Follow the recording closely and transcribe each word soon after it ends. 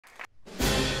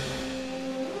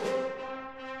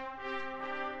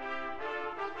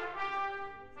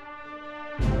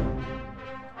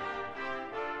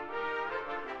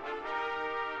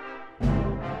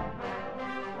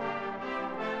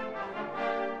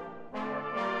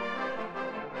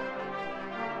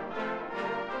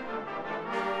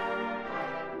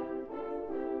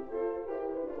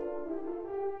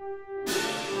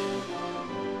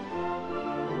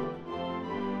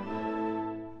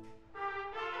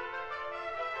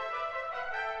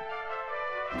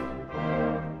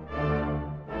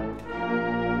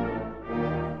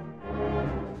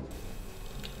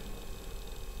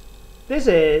This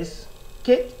is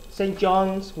Kit St.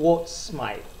 John's Wort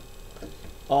Smythe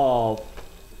of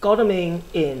Godalming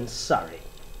in Surrey,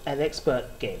 an expert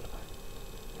gamer.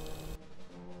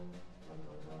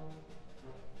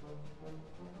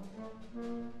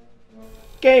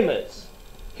 Gamers,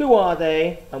 who are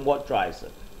they and what drives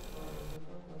them?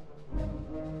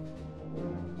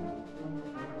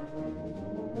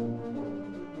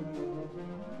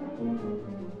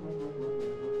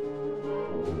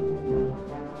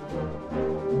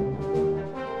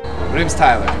 My name's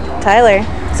Tyler. Tyler.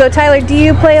 So Tyler, do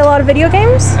you play a lot of video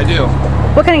games? I do.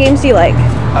 What kind of games do you like?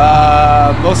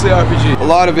 Mostly RPG. A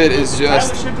lot of it is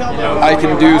just, I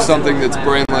can do something that's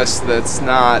brainless, that's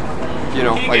not,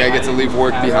 like I get to leave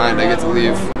work behind, I get to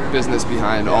leave business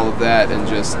behind, all of that, and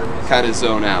just kind of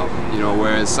zone out,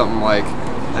 whereas something like,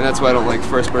 and that's why I don't like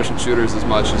first-person shooters as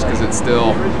much, is because it's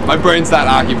still, my brain's not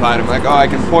occupied. I'm like, oh, I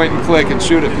can point and click and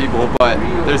shoot at people, but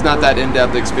there's not that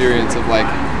in-depth experience of like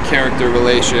character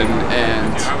relation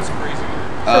and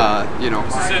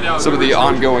some of the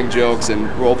ongoing jokes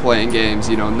and role-playing games.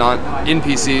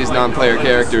 NPCs, non-player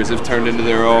characters have turned into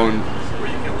their own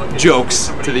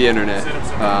jokes to the internet,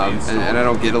 and I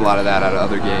don't get a lot of that out of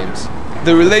other games.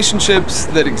 The relationships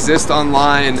that exist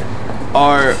online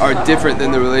are different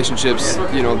than the relationships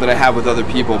that I have with other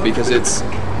people, because it's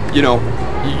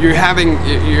you're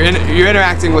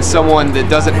interacting with someone that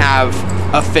doesn't have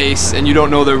a face and you don't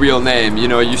know their real name.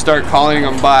 You start calling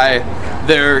them by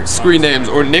their screen names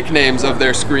or nicknames of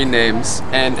their screen names,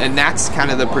 and that's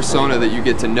kind of the persona that you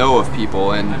get to know of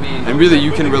people, and really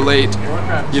you can relate,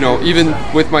 even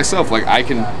with myself, like I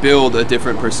can build a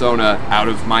different persona out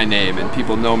of my name and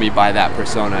people know me by that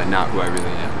persona and not who I really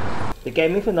am. The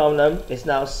gaming phenomenon is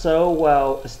now so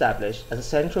well established as a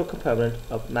central component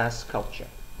of mass culture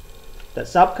that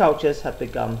subcultures have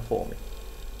begun forming.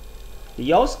 The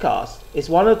Yogscast is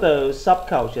one of those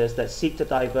subcultures that seek to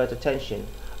divert attention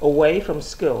away from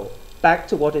skill back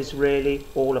to what it's really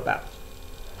all about: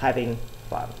 having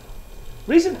fun.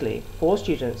 Recently, 4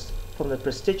 students from the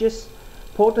prestigious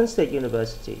Portland State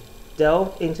University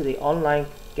delved into the online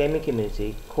gaming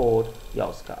community called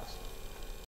Yogscast.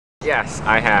 Yes,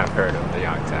 I have heard of the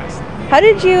Yogscast. How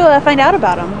did you find out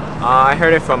about them? I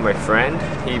heard it from my friend.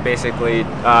 He basically,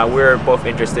 we were both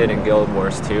interested in Guild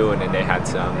Wars 2, and then they had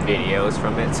some videos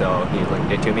from it, so he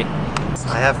linked it to me.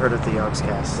 I have heard of the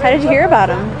Yogscast. How did you hear about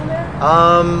them?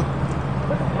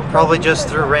 Probably just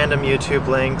through random YouTube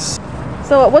links.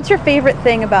 So what's your favorite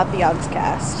thing about the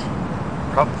Yogscast?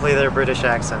 Probably their British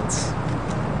accents.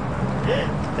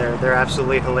 They're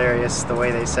absolutely hilarious, the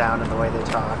way they sound and the way they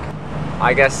talk.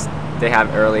 I guess they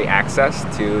have early access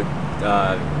to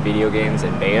video games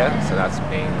in beta, so that's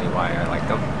mainly why I like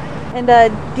them. And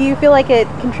do you feel like it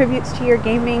contributes to your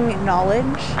gaming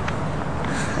knowledge?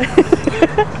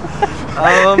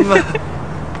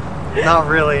 Not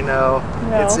really, no.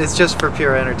 It's just for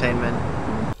pure entertainment.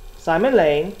 Simon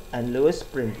Lane and Lewis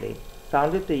Brindley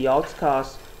founded the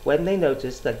Yogscast when they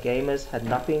noticed that gamers had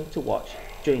nothing to watch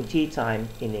during tea time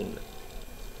in England.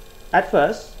 At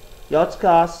first,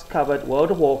 Yogscast covered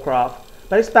World of Warcraft,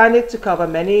 but expanded to cover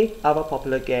many other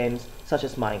popular games such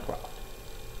as Minecraft.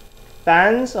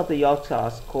 Fans of the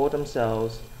Yogscast call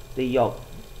themselves the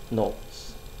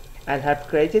Yognauts and have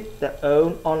created their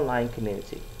own online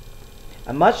community.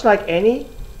 And much like any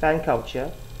fan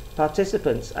culture,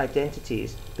 participants'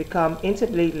 identities become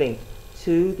intimately linked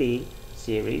to the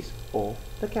series or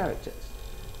the characters.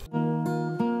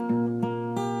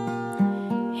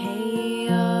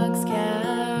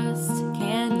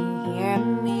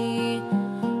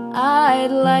 I'd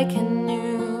like a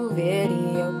new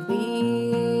video,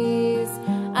 please.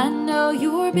 I know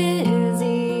you're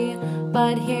busy,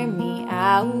 but hear me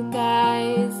out,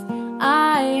 guys.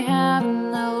 I have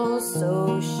no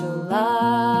social life.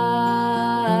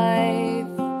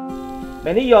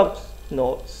 Many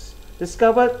Yognauts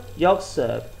discovered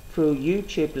Yogserve through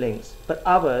YouTube links, but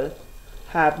others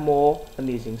have more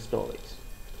amusing stories.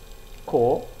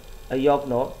 Core, a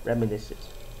Yognaut, reminisces.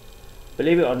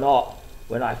 Believe it or not,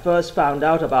 when I first found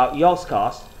out about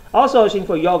Yogscast, I was searching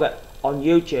for yogurt on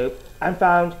YouTube and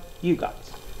found you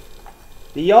guys.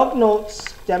 The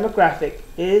Yognauts demographic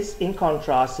is in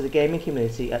contrast to the gaming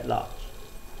community at large.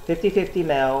 50-50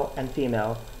 male and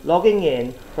female, logging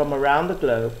in from around the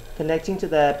globe, connecting to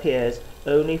their peers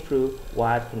only through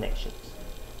wired connections.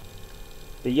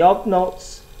 The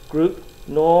Yognauts group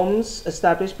norms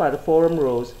established by the forum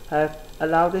rules have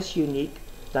allowed this unique,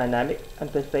 dynamic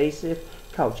and pervasive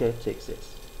culture to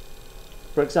exist.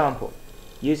 For example,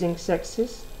 using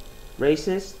sexist,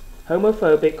 racist,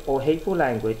 homophobic or hateful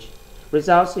language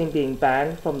results in being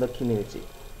banned from the community.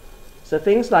 So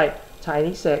things like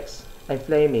tiny sex and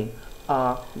flaming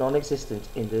are non-existent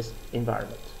in this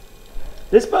environment.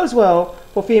 This bodes well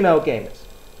for female gamers.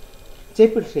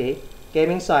 Typically,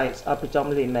 gaming sites are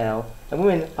predominantly male, and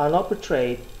women are not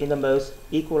portrayed in the most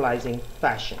equalizing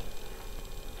fashion.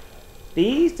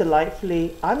 These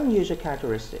delightfully unusual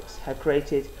characteristics have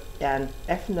created an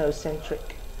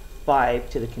ethnocentric vibe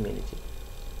to the community.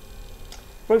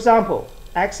 For example,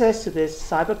 access to this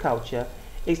cyberculture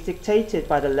is dictated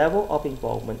by the level of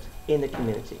involvement in the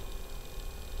community.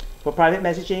 For private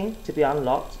messaging to be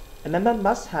unlocked, a member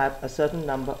must have a certain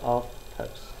number of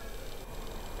posts.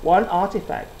 One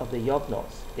artifact of the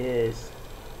Yognauts is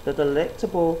the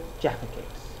delectable Jaffa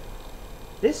cakes.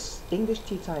 This English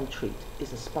tea time treat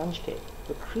is a sponge cake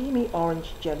with creamy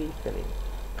orange jelly filling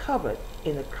covered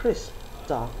in a crisp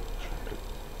dark chocolate.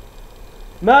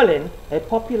 Merlin, a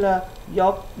popular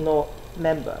Yognaut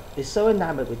member, is so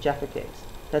enamored with Jaffa cakes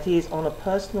that he is on a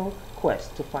personal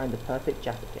quest to find the perfect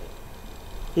Jaffa cake.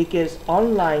 He gives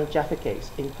online Jaffa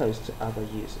cakes in post to other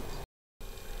users.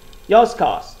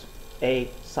 Yogscast, a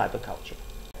cyberculture.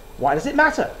 Why does it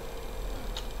matter?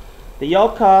 The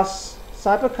Yogscast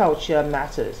cyberculture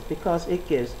matters because it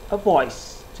gives a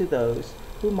voice to those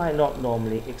who might not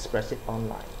normally express it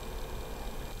online.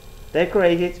 They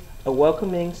created a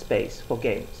welcoming space for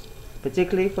gamers,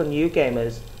 particularly for new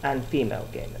gamers and female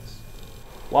gamers.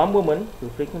 One woman who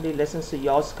frequently listens to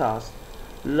Yogscast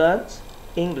learnt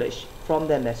English from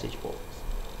their message boards.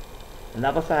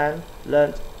 Another fan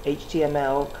learnt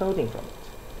HTML coding from it.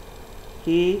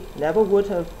 He never would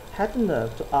have had the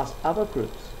nerve to ask other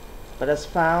groups, but has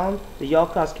found the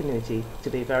Yoggcast community to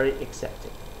be very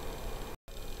accepting.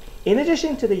 In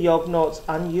addition to the Yognauts'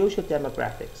 unusual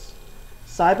demographics,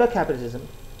 cybercapitalism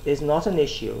is not an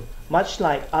issue, much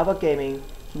like other gaming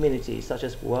communities such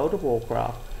as World of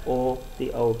Warcraft or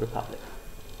the Old Republic.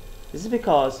 This is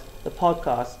because the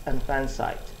podcast and fan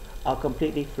site are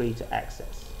completely free to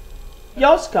access.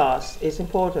 Yogscast is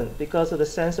important because of the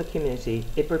sense of community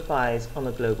it provides on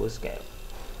a global scale.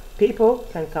 People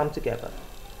can come together,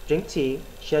 drink tea,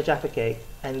 share Jaffa cake,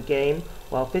 and game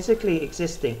while physically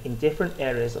existing in different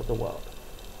areas of the world.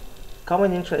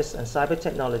 Common interests and cyber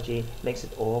technology makes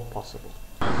it all possible.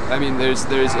 I mean, there's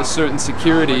a certain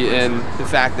security in the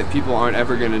fact that people aren't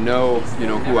ever going to know,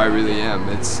 who I really am.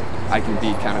 I can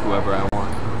be kind of whoever I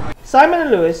want. Simon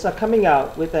and Lewis are coming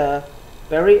out with their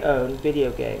very own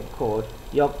video game called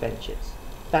Yoggventures,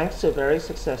 thanks to a very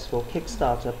successful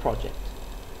Kickstarter project.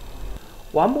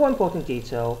 One more important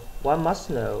detail one must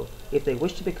know if they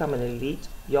wish to become an elite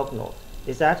Yognaut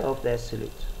is that of their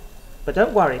salute. But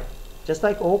don't worry, just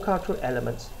like all cultural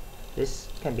elements, this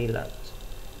can be learnt.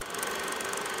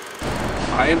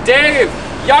 I am Dave!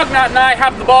 Yognaut and I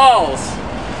have the balls!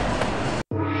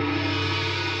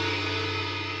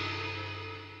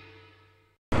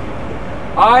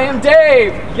 I am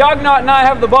Dave! Yognaut and I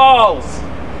have the balls!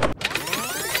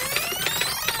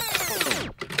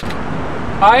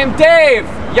 I am Dave!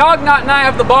 Yoggnaut and I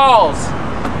have the balls!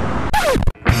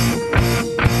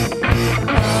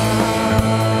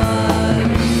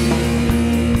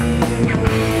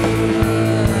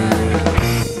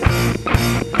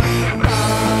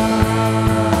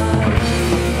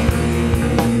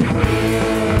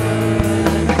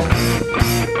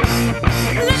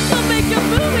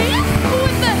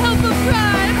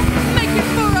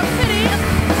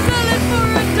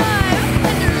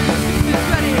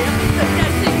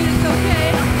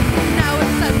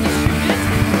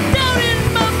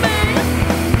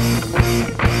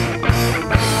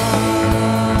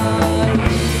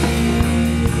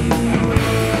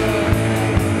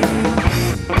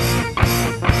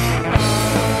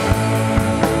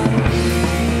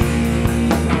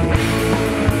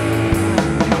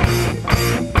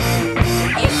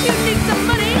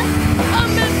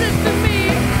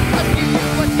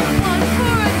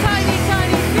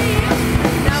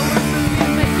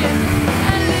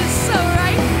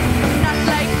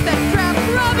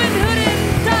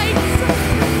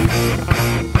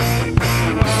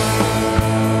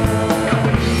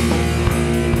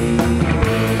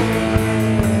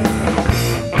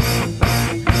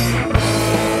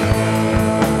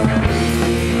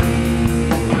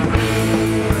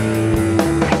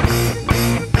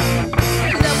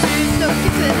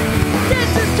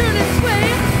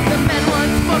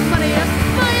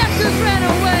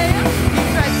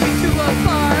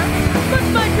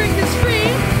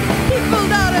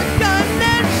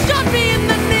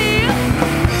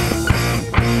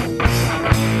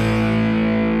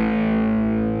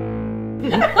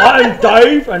 I'm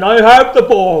Dave and I have the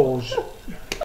balls.